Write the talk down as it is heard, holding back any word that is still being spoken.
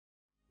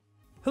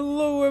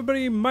Hello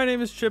everybody, my name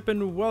is Chip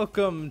and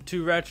welcome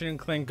to Ratchet and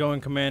Clank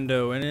Going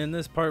Commando, and in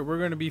this part we're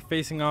going to be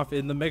facing off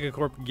in the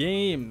Megacorp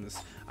games.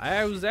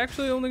 I was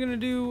actually only going to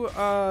do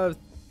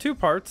 2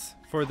 parts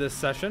for this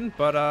session,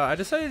 but I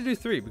decided to do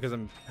 3 because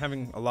I'm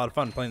having a lot of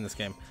fun playing this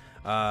game.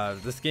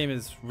 This game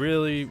is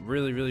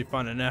really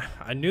fun, and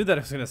I knew that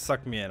it was going to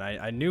suck me in.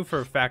 I knew for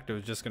a fact it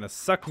was just going to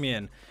suck me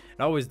in.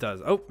 It always does.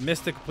 Oh,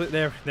 missed it complete.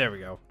 There we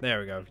go.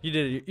 You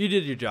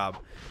did your job.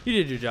 You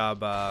did your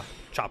job,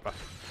 Chopper.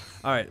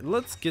 Alright,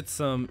 let's get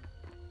some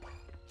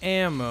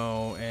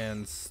ammo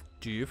and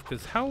stuff,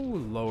 because how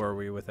low are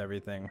we with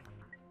everything?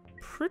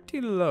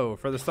 Pretty low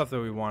for the stuff that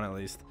we want, at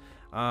least.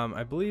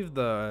 I believe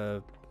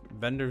the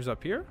vendor's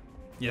up here?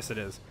 Yes, it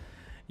is.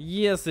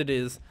 Yes, it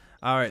is.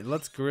 Alright,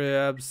 let's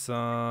grab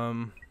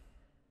some...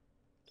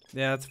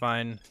 Yeah, that's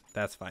fine.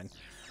 That's fine.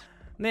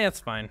 Nah, that's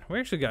fine. We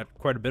actually got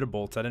quite a bit of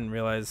bolts. I didn't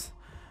realize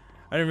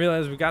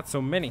we got so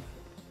many.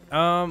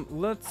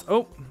 Let's...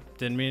 Oh,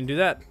 didn't mean to do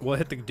that. We'll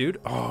hit the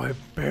dude. Oh, I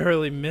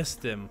barely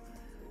missed him.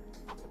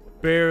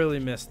 Barely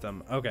missed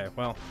him. Okay,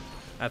 well,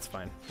 that's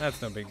fine.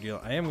 That's no big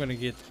deal. I am going to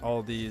get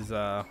all these,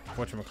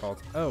 whatchamacallit.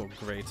 Oh,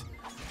 great.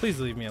 Please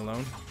leave me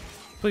alone.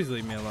 Please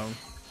leave me alone.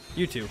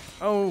 You two.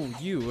 Oh,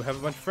 you have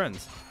a bunch of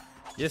friends.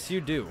 Yes,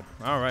 you do.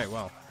 Alright,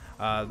 well,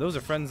 those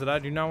are friends that I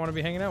do not want to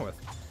be hanging out with.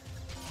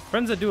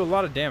 Friends that do a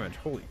lot of damage.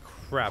 Holy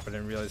crap, I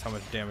didn't realize how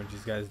much damage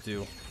these guys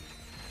do.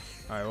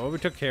 Alright, well, we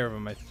took care of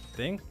them, I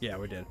think. Yeah,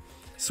 we did.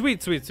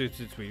 Sweet. We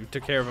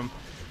took care of them.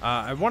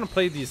 I want to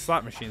play these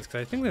slot machines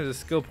because I think there's a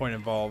skill point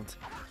involved.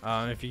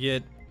 If you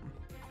get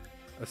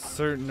a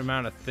certain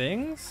amount of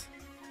things.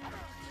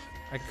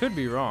 I could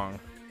be wrong.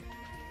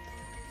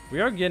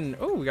 We are getting...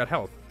 Oh, we got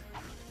health.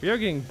 We are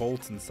getting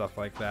bolts and stuff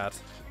like that,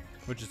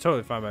 which is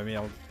totally fine by me.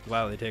 I'll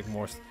gladly take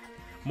more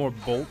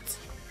bolts.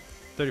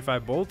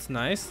 35 bolts.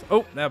 Nice.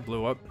 Oh, that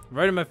blew up.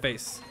 Right in my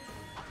face.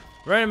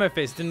 Right in my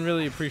face. Didn't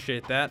really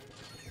appreciate that.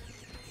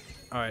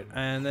 Alright,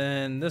 and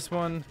then this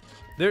one...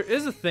 There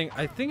is a thing.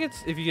 I think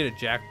it's if you get a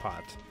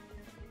jackpot.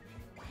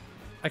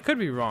 I could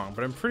be wrong,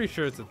 but I'm pretty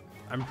sure it's a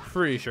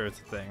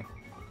thing.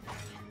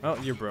 Oh,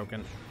 you're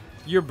broken.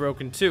 You're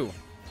broken too.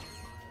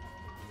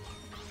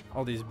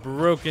 All these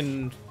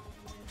broken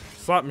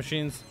slot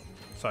machines.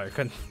 Sorry, I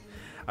couldn't.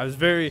 I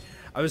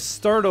was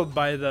startled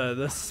by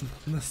the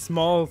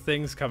small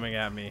things coming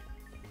at me.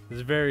 I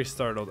was very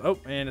startled. Oh,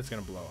 and it's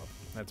gonna blow up.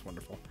 That's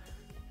wonderful.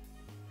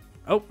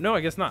 Oh, no,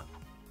 I guess not.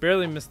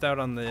 Barely missed out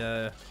on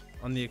the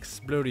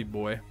explodey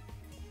boy.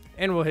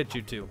 And we'll hit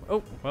you too.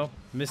 Oh, well,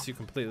 missed you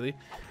completely.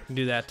 Can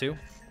do that too.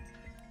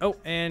 Oh,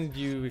 and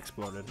you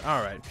exploded.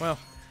 Alright, well,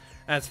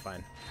 that's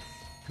fine.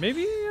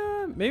 Maybe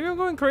I'm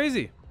going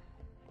crazy.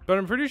 But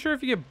I'm pretty sure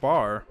if you get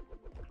bar,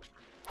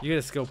 you get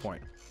a skill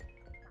point.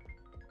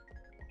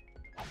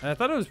 And I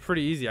thought it was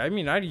pretty easy. I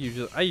mean, I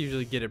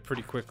usually get it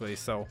pretty quickly,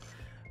 so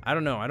I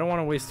don't know. I don't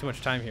want to waste too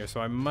much time here, so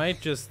I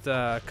might just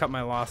cut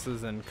my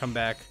losses and come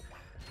back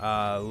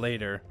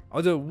later.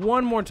 I'll do it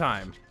one more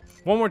time.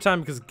 One more time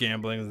because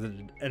gambling is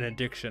an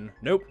addiction.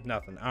 Nope,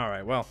 nothing.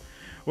 Alright, well,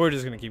 we're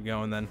just going to keep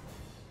going then.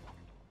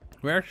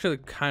 We're actually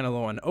kind of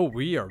low on... Oh,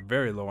 we are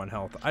very low on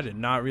health. I did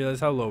not realize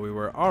how low we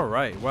were.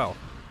 Alright, well,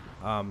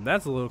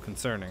 that's a little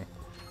concerning.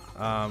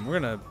 We're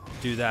going to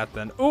do that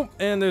then. Oh,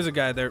 and there's a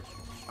guy there.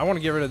 I want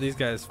to get rid of these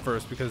guys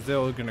first because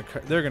they're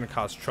gonna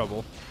cause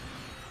trouble.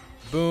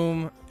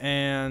 Boom,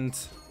 and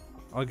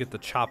I'll get the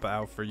chopper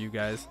out for you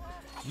guys.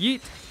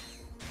 Yeet.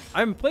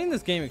 I'm playing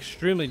this game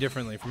extremely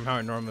differently from how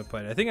I normally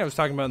play it. I think I was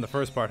talking about in the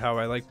first part how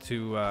I like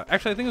to...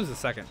 actually, I think it was the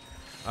second.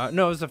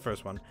 No, it was the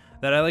first one.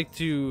 That I like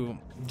to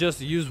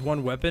just use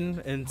one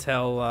weapon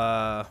until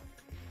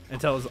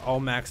it's all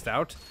maxed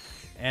out.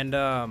 And,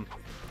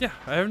 yeah,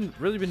 I haven't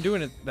really been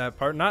doing that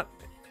part. Not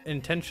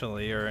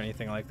intentionally or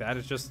anything like that.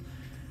 It's just...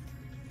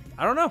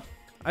 I don't know.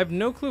 I have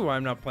no clue why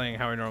I'm not playing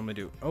how I normally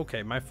do.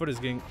 Okay, my foot is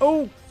getting...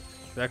 Oh!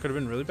 That could have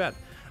been really bad.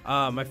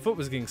 My foot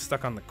was getting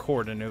stuck on the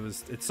cord, and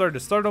it started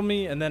to startle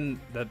me, and then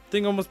that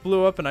thing almost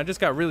blew up, and I just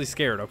got really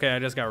scared, okay? I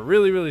just got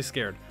really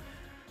scared.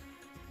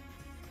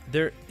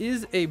 There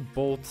is a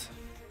bolt,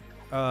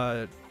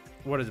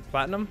 what is it,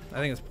 platinum? I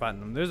think it's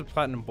platinum. There's a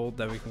platinum bolt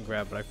that we can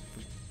grab, but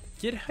I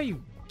forget how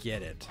you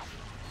get it.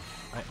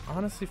 I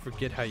honestly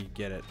forget how you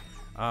get it.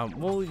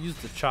 We'll use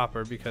the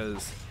chopper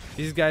because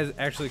these guys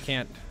actually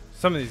can't,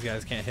 some of these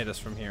guys can't hit us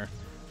from here.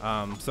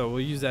 So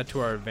we'll use that to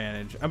our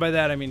advantage. And by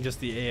that, I mean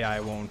just the AI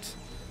won't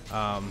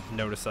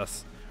notice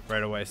us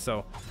right away.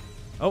 So,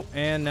 oh,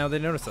 and now they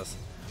notice us.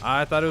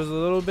 I thought it was a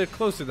little bit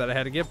closer that I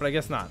had to get, but I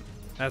guess not.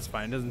 That's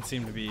fine. It doesn't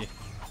seem to be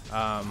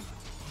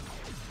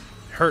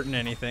hurting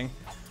anything.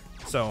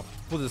 So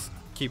we'll just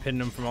keep hitting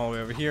them from all the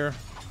way over here.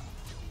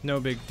 No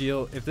big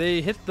deal. If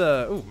they hit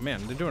the... Oh,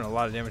 man, they're doing a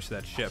lot of damage to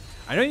that ship.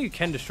 I know you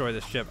can destroy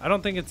this ship. I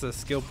don't think it's a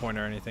skill point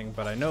or anything,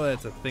 but I know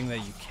that's a thing that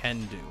you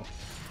can do.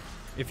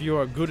 If you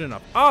are good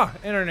enough. Ah,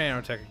 and our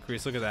nanotech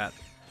increase. Look at that.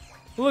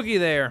 Looky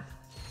there.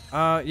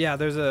 Yeah,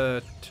 there's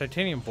a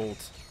titanium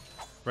bolt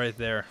right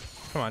there.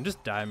 Come on,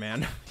 just die,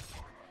 man.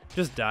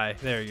 Just die.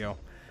 There you go.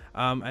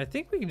 I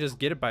think we can just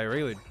get it by a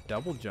regular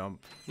double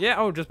jump. Yeah,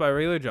 oh, just by a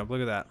regular jump.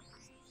 Look at that.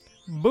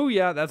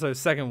 Booyah! That's our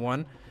second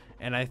one,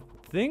 and I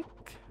think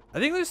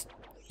there's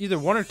either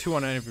 1 or 2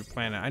 on every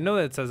planet. I know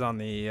that it says on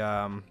the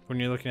when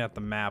you're looking at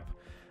the map,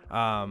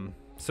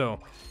 so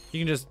you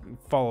can just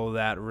follow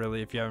that.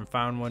 Really, if you haven't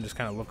found one, just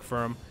kind of look for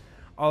them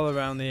all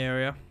around the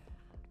area.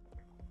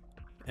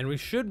 And we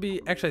should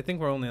be actually. I think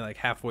we're only like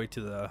halfway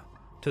to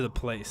the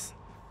place.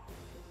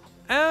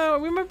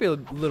 We might be a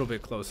little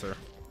bit closer.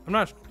 I'm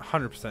not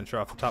 100% sure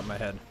off the top of my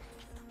head.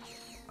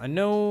 I'll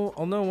know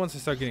once I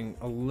start getting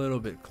a little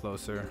bit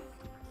closer.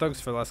 Thugs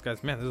for less,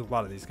 guys. Man, there's a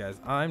lot of these guys.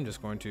 I'm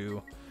just going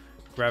to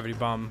gravity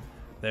bomb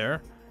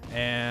there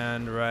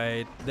and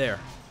right there,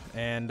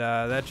 and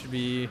that should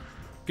be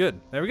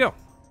good. There we go.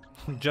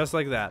 Just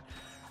like that.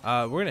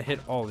 We're gonna hit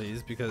all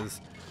these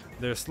because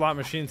there's slot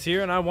machines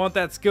here, and I want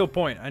that skill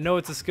point. I know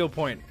it's a skill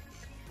point.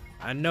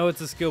 I know it's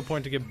a skill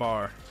point to get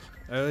bar.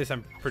 Or at least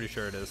I'm pretty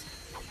sure it is.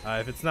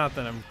 If it's not,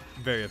 then I'm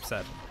very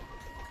upset.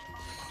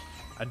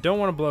 I don't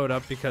want to blow it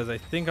up because I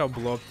think I'll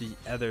blow up the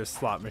other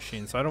slot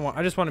machine. So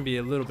I just want to be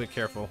a little bit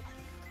careful.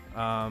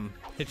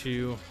 Hit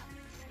you.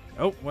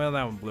 Oh, well,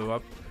 that one blew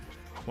up.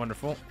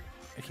 Wonderful.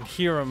 I can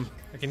hear him.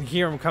 I can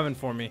hear him coming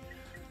for me.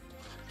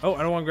 Oh,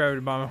 I don't want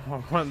gravity bomb.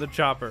 I wanted the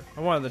chopper.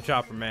 I wanted the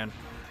chopper, man.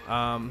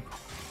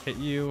 Hit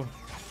you.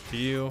 To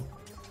you.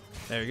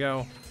 There you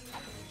go.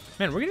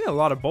 Man, we're getting a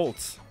lot of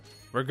bolts,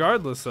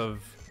 regardless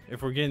of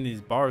if we're getting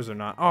these bars or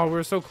not. Oh,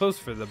 we're so close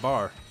for the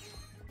bar.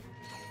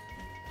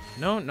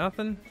 No,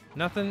 nothing.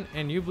 Nothing.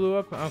 And you blew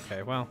up?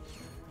 Okay, well.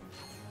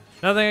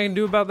 Nothing I can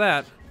do about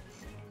that.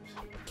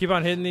 Keep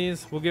on hitting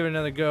these. We'll give it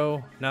another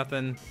go.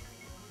 Nothing.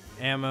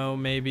 Ammo,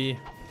 maybe.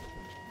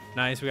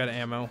 Nice, we got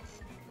ammo.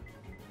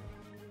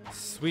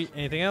 Sweet.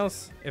 Anything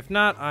else? If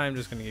not, I'm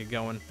just going to get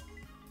going.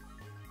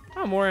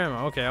 Oh, more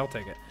ammo. Okay, I'll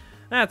take it.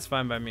 That's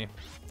fine by me.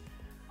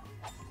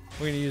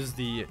 We're going to use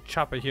the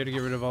chopper here to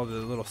get rid of all the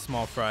little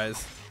small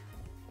fries.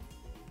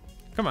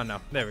 Come on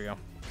now. There we go.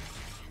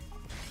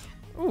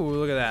 Ooh,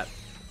 look at that.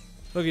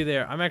 Looky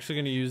there. I'm actually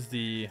going to use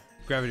the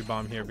gravity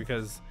bomb here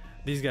because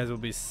these guys will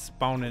be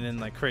spawning in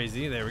like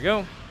crazy. There we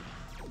go.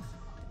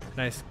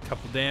 Nice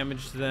couple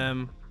damage to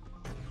them.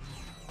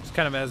 Just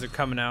kind of as they're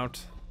coming out.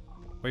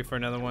 Wait for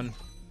another one.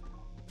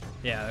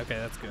 Yeah, okay,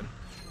 that's good.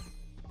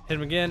 Hit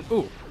him again.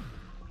 Ooh.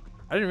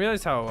 I didn't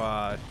realize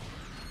how,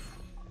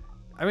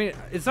 I mean,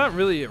 it's not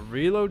really a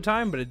reload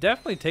time, but it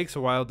definitely takes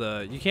a while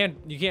to, you can't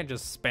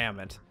just spam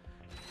it.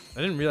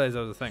 I didn't realize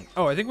that was a thing.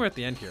 Oh, I think we're at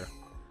the end here.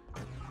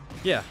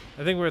 Yeah,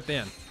 I think we're at the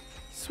end.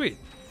 Sweet.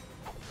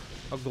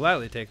 I'll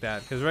gladly take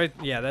that, because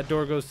yeah, that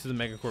door goes to the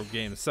Megacorp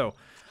Games. So,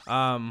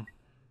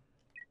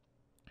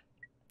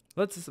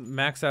 let's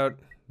max out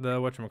the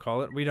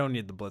whatchamacallit. We don't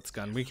need the blitz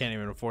gun. We can't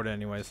even afford it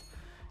anyways.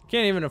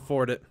 Can't even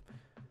afford it.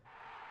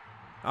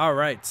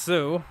 Alright,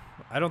 so,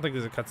 I don't think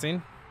there's a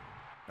cutscene.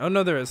 Oh,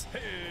 no, there is.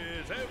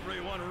 Is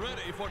everyone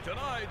ready for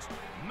tonight's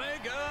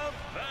Mega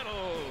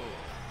Battle?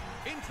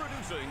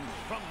 Introducing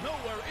from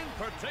nowhere in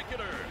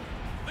particular,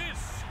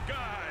 this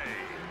guy.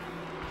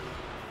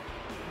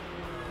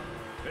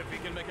 If he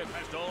can make it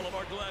past all of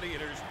our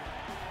gladiators,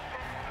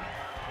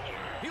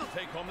 he'll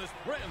take home this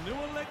brand new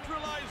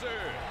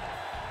electrolyzer.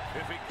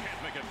 If he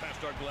can't make it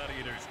past our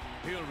gladiators,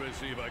 he'll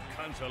receive a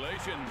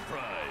consolation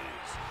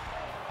prize.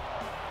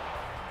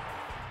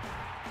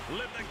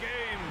 Let the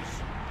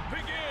games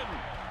begin.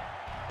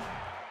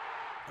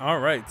 All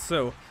right,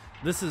 so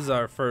this is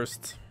our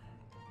first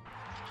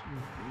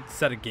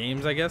set of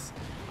games, I guess.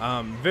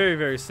 Very,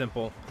 very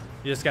simple.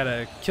 You just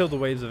gotta kill the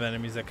waves of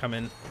enemies that come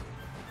in.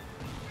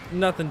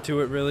 Nothing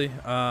to it, really.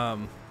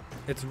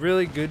 It's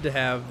really good to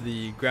have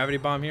the gravity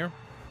bomb here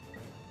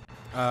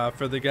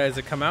for the guys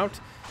that come out,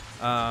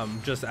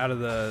 just out of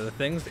the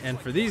things. And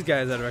for these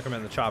guys, I'd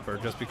recommend the chopper,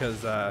 just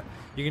because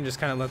you can just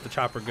kind of let the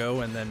chopper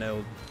go, and then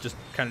it'll just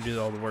kind of do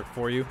all the work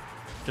for you,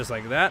 just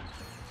like that.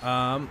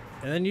 And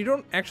then you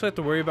don't actually have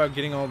to worry about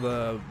getting all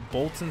the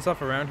bolts and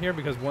stuff around here,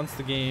 because once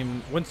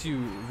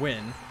you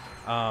win,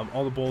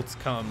 all the bolts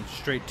come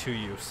straight to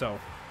you. So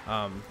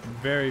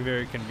very,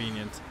 very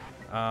convenient.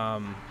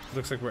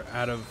 Looks like we're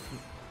out of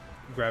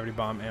gravity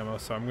bomb ammo,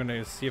 so I'm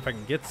gonna see if I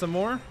can get some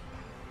more.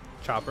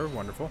 Chopper,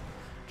 wonderful.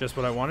 Just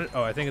what I wanted.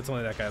 Oh, I think it's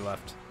only that guy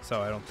left,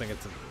 so I don't think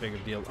it's a big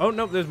of a deal. Oh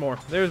no, there's more.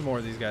 There's more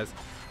of these guys.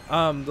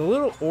 The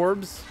little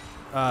orbs,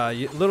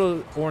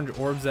 little orange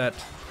orbs that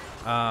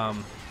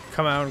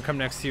come out and come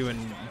next to you and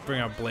bring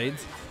out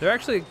blades. They're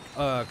actually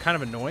kind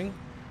of annoying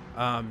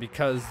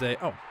because they.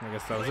 Oh, I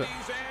guess that was it.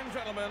 Ladies and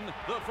gentlemen,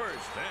 the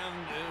first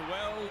and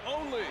well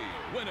only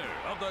winner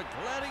of the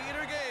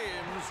Gladiator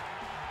Games,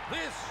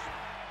 this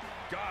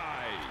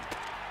guy.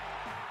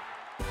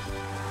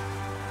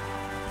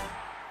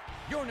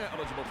 You're now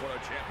eligible for our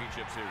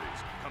championship series.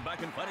 Come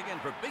back and fight again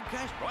for big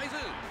cash prizes.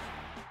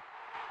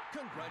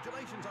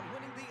 Congratulations on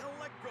winning the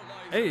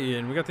electrolyzer. Hey,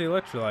 and we got the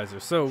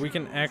electrolyzer. So we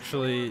can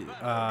actually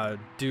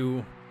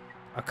do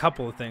a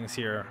couple of things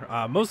here,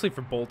 mostly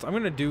for bolts. I'm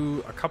going to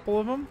do a couple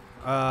of them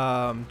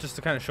just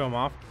to kind of show them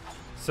off.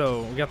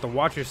 So we got the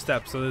watch your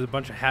steps. So there's a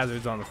bunch of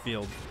hazards on the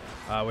field,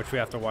 which we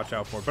have to watch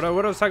out for. But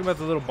what I was talking about,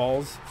 the little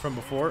balls from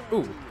before.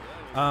 Ooh.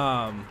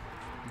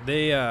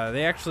 they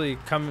actually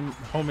come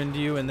home into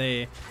you, and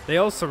they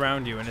all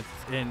surround you,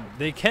 and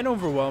they can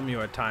overwhelm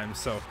you at times.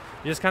 So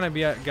you just kind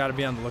of gotta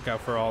be on the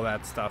lookout for all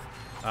that stuff.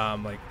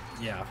 Like,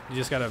 yeah, you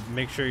just gotta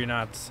make sure you're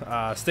not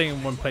staying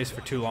in one place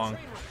for too long,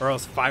 or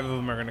else 5 of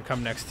them are gonna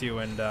come next to you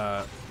and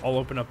all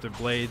open up their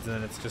blades,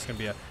 and it's just gonna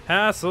be a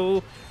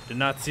hassle. Did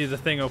not see the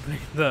thing opening,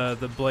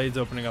 the blades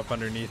opening up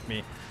underneath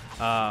me.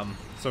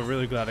 So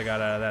really glad I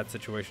got out of that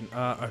situation.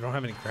 I don't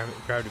have any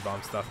gravity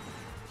bomb stuff.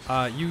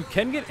 You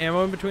can get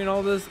ammo in between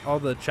all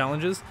the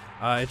challenges.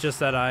 It's just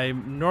that I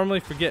normally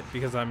forget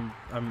because I'm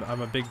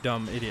a big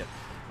dumb idiot.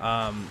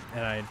 And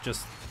I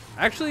just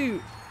actually,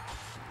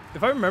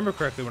 if I remember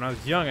correctly, when I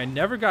was young, I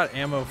never got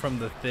ammo from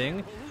the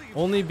thing,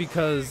 only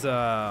because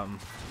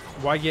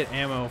why get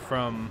ammo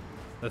from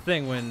the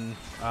thing when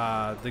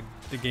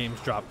the games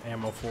drop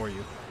ammo for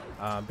you,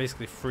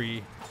 basically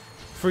free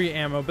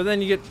ammo. But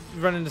then you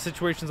run into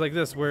situations like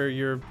this where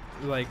you're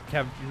like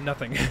have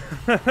nothing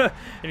and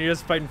you're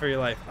just fighting for your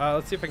life.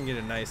 Let's see if I can get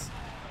it nice.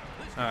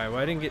 Alright, well,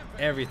 I didn't get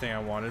everything I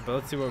wanted, but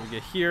let's see what we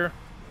get here.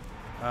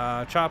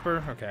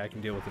 Chopper. Okay, I can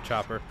deal with the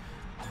chopper.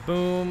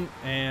 Boom,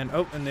 and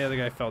oh, and the other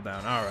guy fell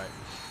down. Alright,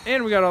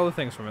 and we got all the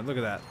things from it. Look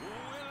at that.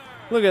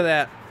 Look at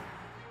that.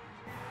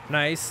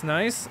 Nice,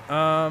 nice.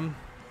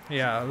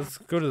 Yeah, let's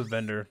go to the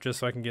vendor just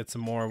so I can get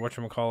some more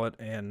whatchamacallit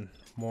and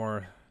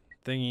more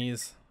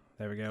thingies.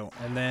 There we go.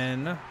 And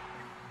then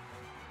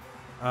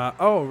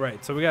oh,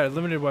 right, so we got a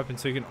limited weapon,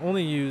 so you can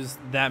only use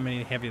that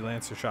many heavy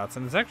lancer shots,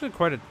 and it's actually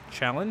quite a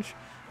challenge,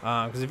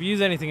 because if you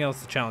use anything else,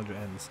 the challenge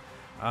ends.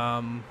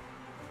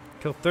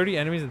 Kill 30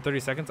 enemies in 30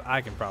 seconds.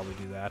 I can probably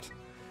do that.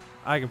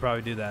 I can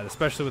probably do that,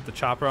 especially with the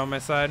chopper on my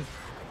side.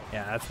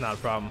 Yeah, that's not a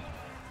problem.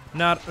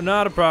 Not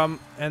a problem.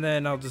 And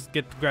then I'll just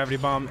get the gravity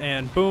bomb,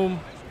 and boom,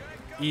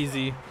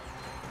 easy,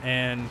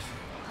 and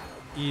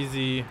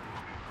easy.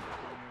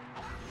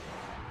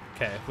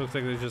 Okay, looks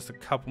like there's just a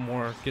couple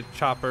more. Get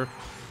chopper.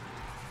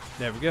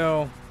 There we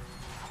go.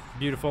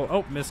 Beautiful.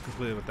 Oh, missed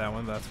completely with that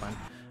one, but that's fine.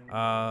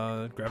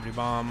 Gravity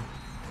bomb.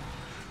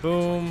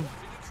 Boom.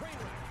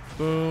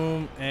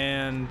 Boom.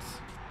 And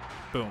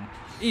boom.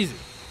 Easy.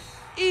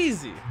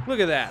 Easy. Look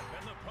at that.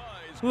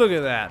 Look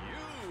at that.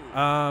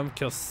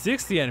 Kill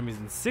 60 enemies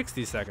in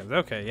 60 seconds.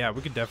 Okay, yeah,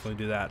 we could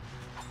definitely do that.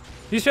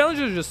 These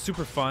challenges are just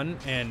super fun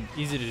and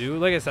easy to do.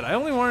 Like I said, I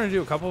only wanted to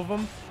do a couple of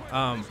them,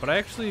 but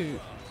I don't think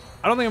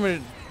I'm going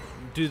to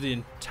do the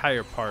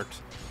entire part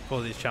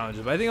of these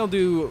challenges, but I think I'll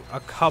do a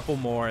couple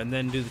more and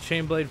then do the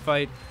Chainblade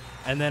fight,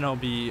 and then I'll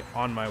be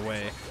on my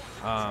way,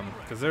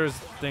 because there's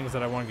things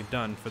that I want to get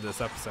done for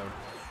this episode.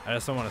 I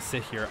just don't want to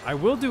sit here. I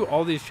will do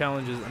all these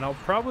challenges, and I'm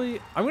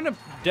gonna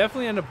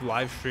definitely end up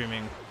live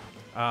streaming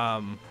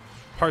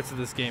parts of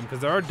this game, because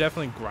there are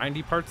definitely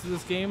grindy parts of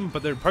this game,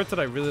 but they're parts that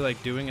I really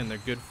like doing, and they're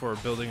good for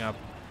building up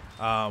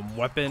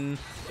weapon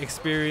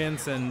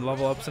experience and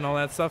level ups and all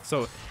that stuff.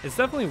 So it's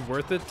definitely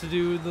worth it to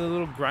do the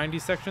little grindy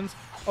sections.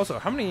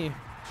 Also,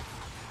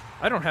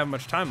 I don't have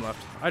much time left.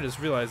 I just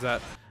realized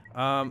that.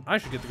 I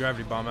should get the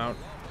gravity bomb out.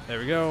 There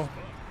we go.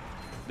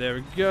 There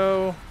we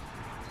go.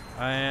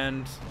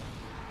 And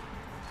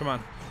come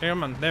on.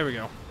 Come on. There we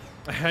go.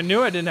 I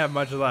knew I didn't have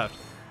much left.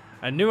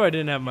 I knew I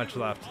didn't have much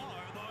left.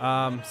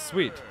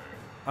 Sweet.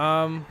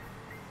 We'll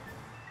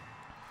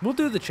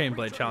do the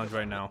Chainblade challenge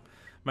right now.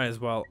 Might as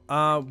well.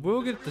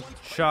 We'll get the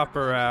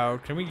chopper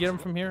out. Can we get him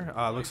from here?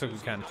 Looks like we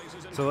can.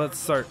 So let's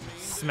start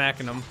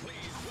smacking him.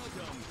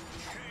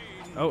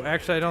 Oh,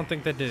 actually, I don't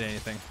think that did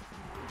anything.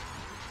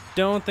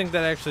 Don't think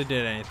that actually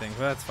did anything, but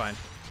that's fine.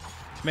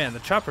 Man, the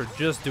chopper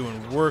just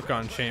doing work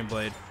on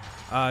Chainblade.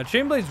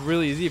 Chainblade's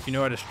really easy if you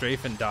know how to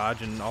strafe and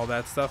dodge and all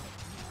that stuff.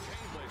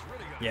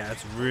 Yeah,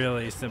 it's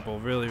really simple.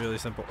 Really, really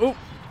simple. Oh!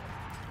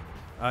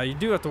 You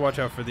do have to watch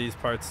out for these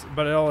parts,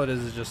 but all it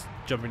is just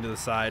jumping to the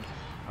side.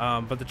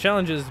 But the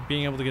challenge is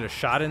being able to get a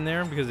shot in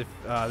there, because if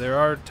there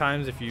are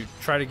times if you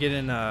try to get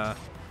in an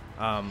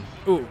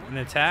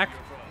attack,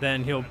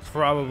 then he'll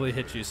probably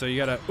hit you. So you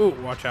gotta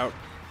watch out.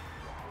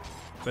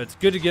 But it's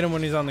good to get him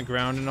when he's on the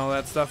ground and all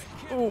that stuff.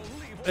 Oh,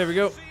 there we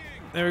go.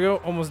 There we go.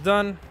 Almost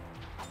done.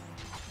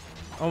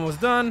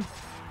 Almost done.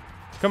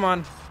 Come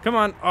on. Come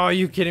on. Oh, are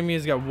you kidding me?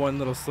 He's got one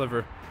little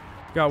sliver.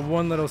 Got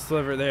one little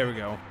sliver. There we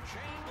go.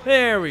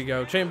 There we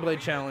go. Chainblade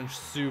challenge.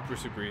 Super,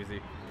 super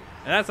easy.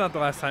 And that's not the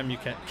last time you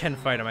can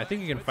fight him. I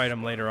think you can fight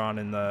him later on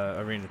in the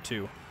arena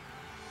too,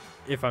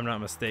 if I'm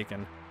not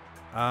mistaken.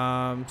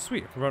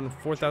 Sweet. We're running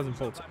 4,000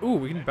 volts. Ooh,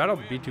 we can battle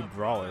the B2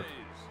 Brawler.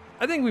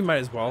 I think we might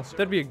as well.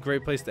 That'd be a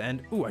great place to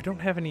end. Ooh, I don't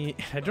have any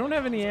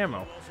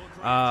ammo.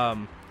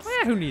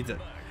 Who needs it?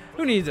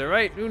 Who needs it,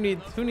 right? Who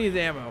needs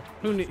ammo?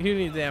 Who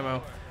needs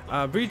ammo?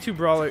 B2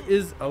 Brawler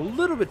is a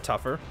little bit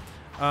tougher,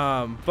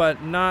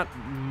 but not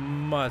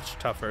much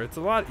tougher. It's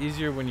a lot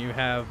easier when you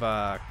have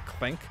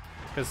Clank,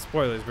 because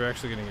spoilers, we're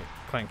actually gonna get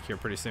Clank here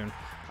pretty soon.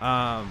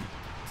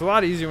 It's a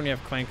lot easier when you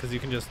have Clank because you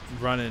can just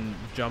run and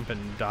jump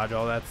and dodge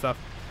all that stuff.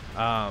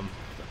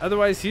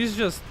 Otherwise, he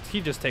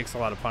just takes a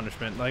lot of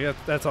punishment. Like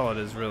that's all it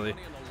is really.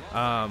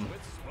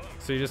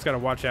 So you just gotta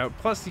watch out.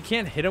 Plus, you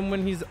can't hit him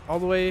when he's all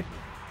the way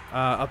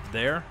up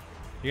there.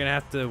 you're gonna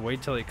have to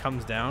wait till he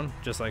comes down,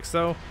 just like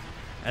so.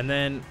 And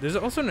then there's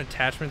also an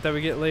attachment that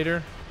we get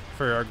later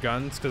for our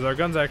guns, because our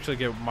guns actually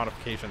get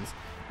modifications,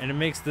 and it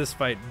makes this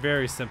fight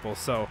very simple.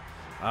 So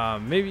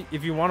maybe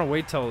if you want to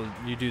wait till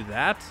you do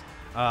that,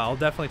 I'll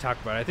definitely talk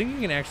about it. I think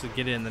you can actually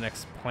get it in the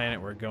next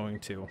planet we're going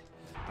to.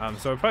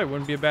 So it probably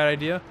wouldn't be a bad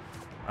idea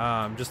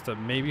just to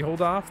maybe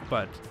hold off.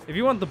 But if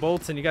you want the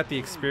bolts and you got the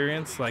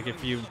experience, like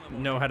if you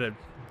know how to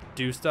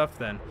do stuff,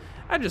 then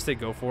I'd just say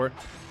go for it.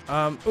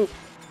 Oh,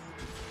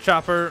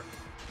 chopper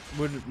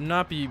would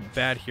not be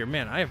bad here.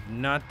 Man, I have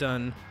not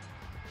done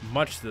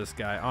much to this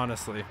guy,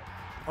 honestly.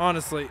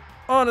 Honestly.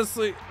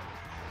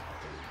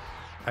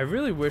 I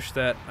really wish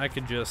that I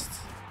could just,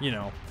 you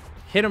know,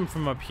 hit him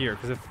from up here,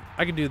 because if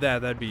I could do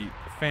that, that'd be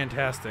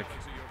fantastic.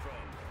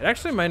 It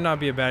actually might not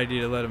be a bad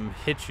idea to let him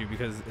hit you,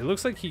 because it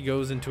looks like he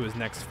goes into his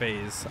next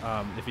phase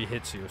if he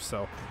hits you,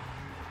 so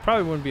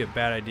probably wouldn't be a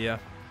bad idea.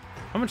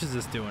 How much is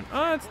this doing?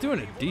 It's doing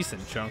a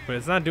decent chunk, but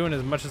it's not doing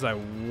as much as I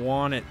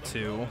want it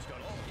to.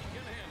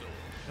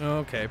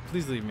 Okay,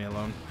 please leave me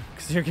alone,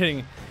 because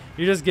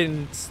you're just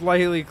getting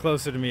slightly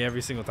closer to me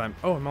every single time.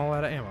 Oh, I'm all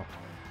out of ammo. Well,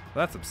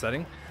 that's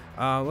upsetting.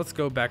 Let's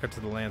go back up to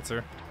the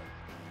Lancer.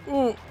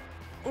 Ooh.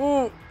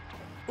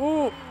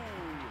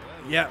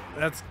 Yeah,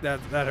 that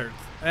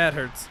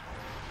hurts.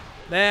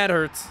 That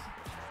hurts.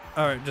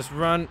 All right, just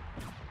run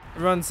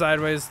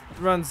sideways,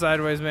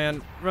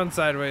 man, run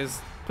sideways.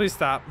 Please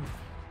stop.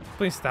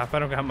 I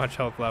don't got much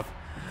health left.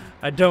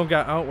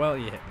 Oh well,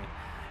 you hit me.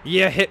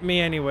 You hit me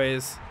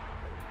anyways.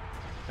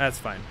 That's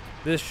fine.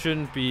 This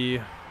shouldn't be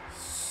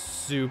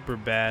super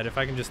bad. If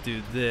I can just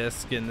do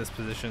this, get in this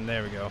position.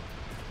 There we go.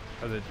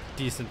 That's a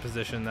decent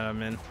position that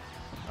I'm in.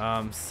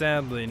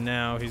 Sadly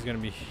now he's gonna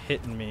be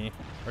hitting me,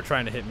 or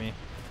trying to hit me.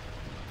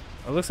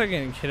 It looks like I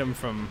can hit him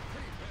from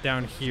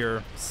down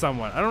here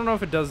somewhat. I don't know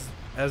if it does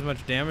as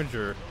much damage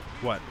or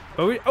what.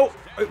 But wait, hold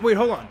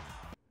on.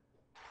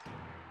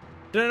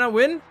 Did I not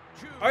win?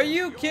 Are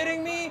you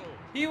kidding me?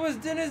 He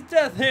was in his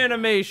death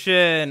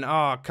animation.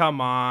 Oh, come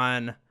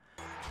on.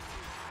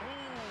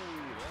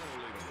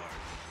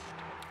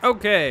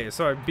 Okay,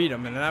 so I beat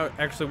him, and that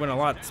actually went a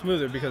lot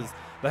smoother because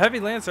the Heavy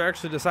Lancer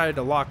actually decided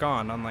to lock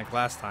on, unlike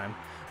last time.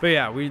 But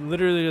yeah, we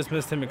literally just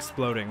missed him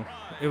exploding.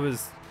 It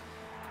was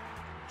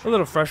a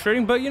little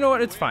frustrating, but you know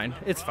what? It's fine.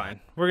 It's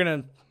fine. We're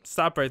going to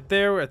stop right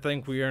there. I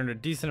think we earned a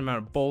decent amount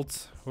of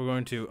bolts. We're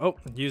going to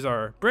use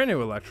our brand new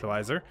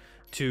electrolyzer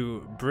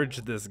to bridge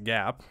this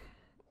gap.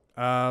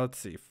 Let's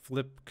see.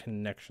 Flip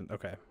connection.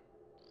 Okay.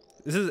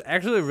 This is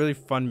actually a really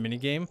fun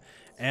minigame,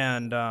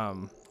 and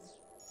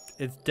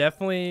it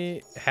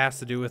definitely has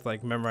to do with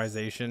like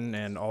memorization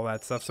and all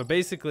that stuff. So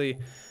basically,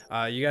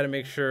 you got to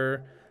make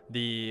sure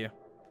the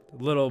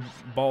little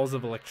balls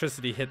of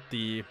electricity hit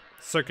the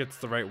circuits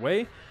the right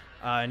way.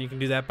 And you can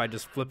do that by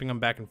just flipping them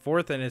back and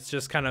forth, and it's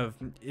just kind of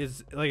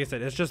like I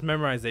said, it's just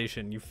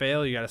memorization. You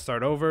fail, you got to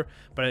start over,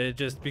 but it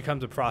just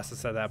becomes a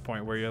process at that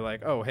point where you're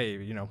like, oh hey,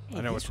 you know,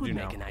 I know what to do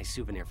now. This would make a nice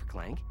souvenir for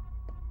Clank.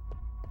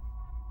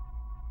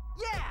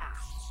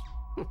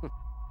 Yeah.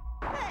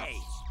 Hey.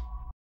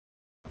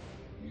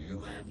 You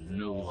have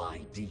no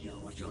idea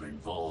what you're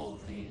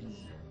involved in.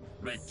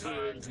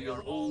 Return to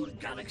your old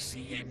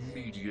galaxy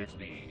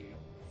immediately,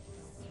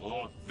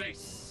 or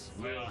this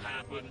will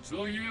happen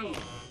to you.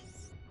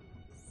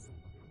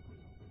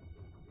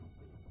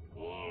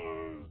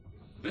 Or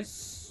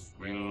this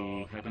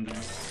will happen to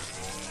you.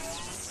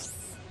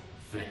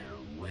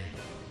 Farewell.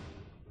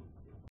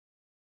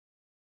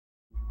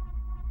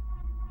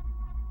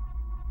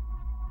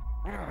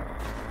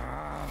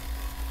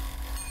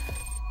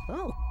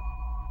 Oh.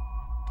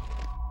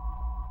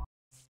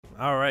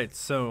 All right,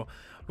 so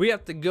we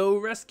have to go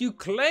rescue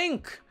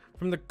Clank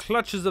from the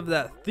clutches of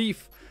that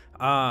thief.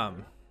 But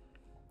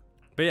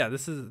yeah,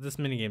 this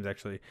minigame is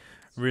actually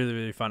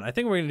really fun. I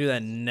think we're gonna do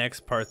that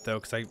next part though,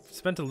 because I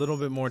spent a little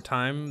bit more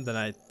time than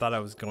I thought I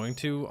was going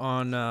to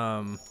on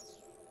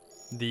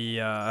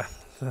the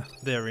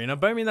arena.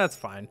 But I mean, that's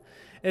fine.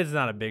 It's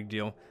not a big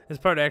deal. This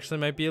part actually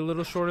might be a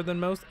little shorter than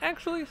most.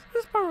 Actually,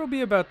 this part will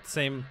be about the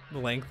same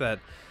length that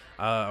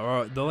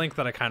or the length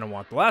that I kind of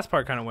want. The last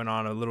part kind of went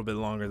on a little bit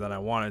longer than I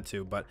wanted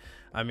to, but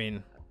I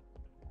mean,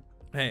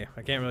 hey,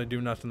 I can't really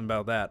do nothing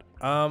about that.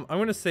 I'm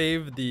gonna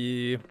save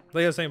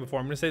like I was saying before,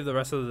 I'm gonna save the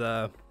rest of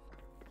the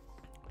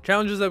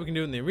challenges that we can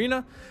do in the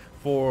arena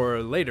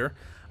for later,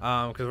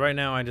 because right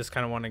now I just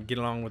kind of want to get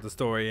along with the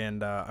story,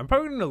 and I'm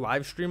probably going to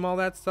live stream all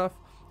that stuff,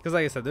 because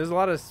like I said, there's a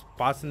lot of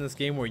spots in this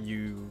game where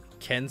you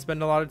can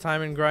spend a lot of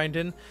time in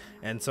grinding,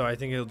 and so I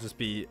think it'll just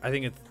be, I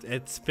think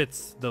it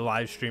fits the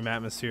live stream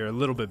atmosphere a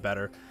little bit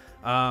better.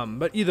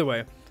 But either way,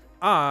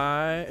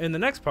 in the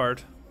next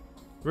part,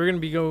 we're going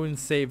to be going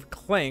to save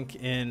Clank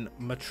in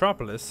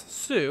Metropolis.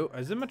 So,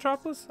 is it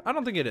Metropolis? I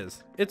don't think it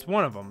is. It's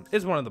one of them.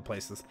 It's one of the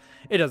places.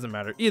 It doesn't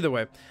matter. Either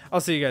way,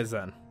 I'll see you guys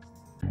then.